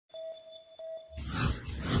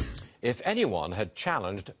If anyone had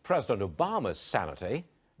challenged President Obama's sanity,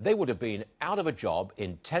 they would have been out of a job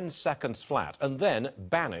in 10 seconds flat and then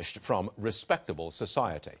banished from respectable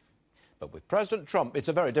society. But with President Trump, it's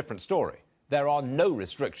a very different story. There are no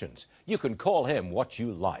restrictions. You can call him what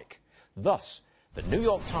you like. Thus, the New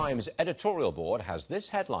York Times editorial board has this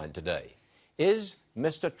headline today: "Is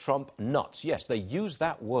Mr. Trump nuts?" Yes, they use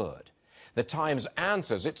that word. The Times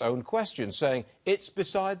answers its own question, saying it's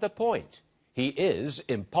beside the point. He is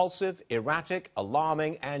impulsive, erratic,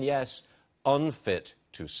 alarming, and yes, unfit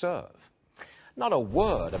to serve. Not a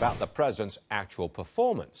word about the president's actual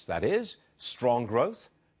performance. That is, strong growth,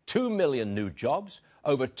 2 million new jobs,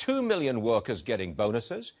 over 2 million workers getting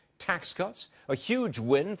bonuses, tax cuts, a huge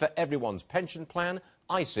win for everyone's pension plan,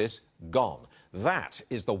 ISIS gone. That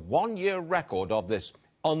is the one-year record of this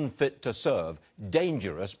unfit to serve,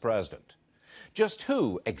 dangerous president. Just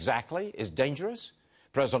who exactly is dangerous?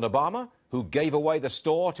 President Obama, who gave away the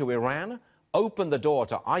store to Iran, opened the door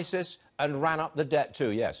to ISIS and ran up the debt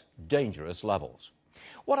to, yes, dangerous levels.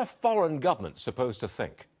 What are foreign governments supposed to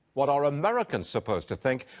think? What are Americans supposed to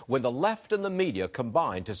think when the left and the media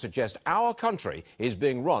combine to suggest our country is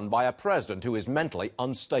being run by a president who is mentally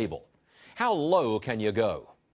unstable? How low can you go?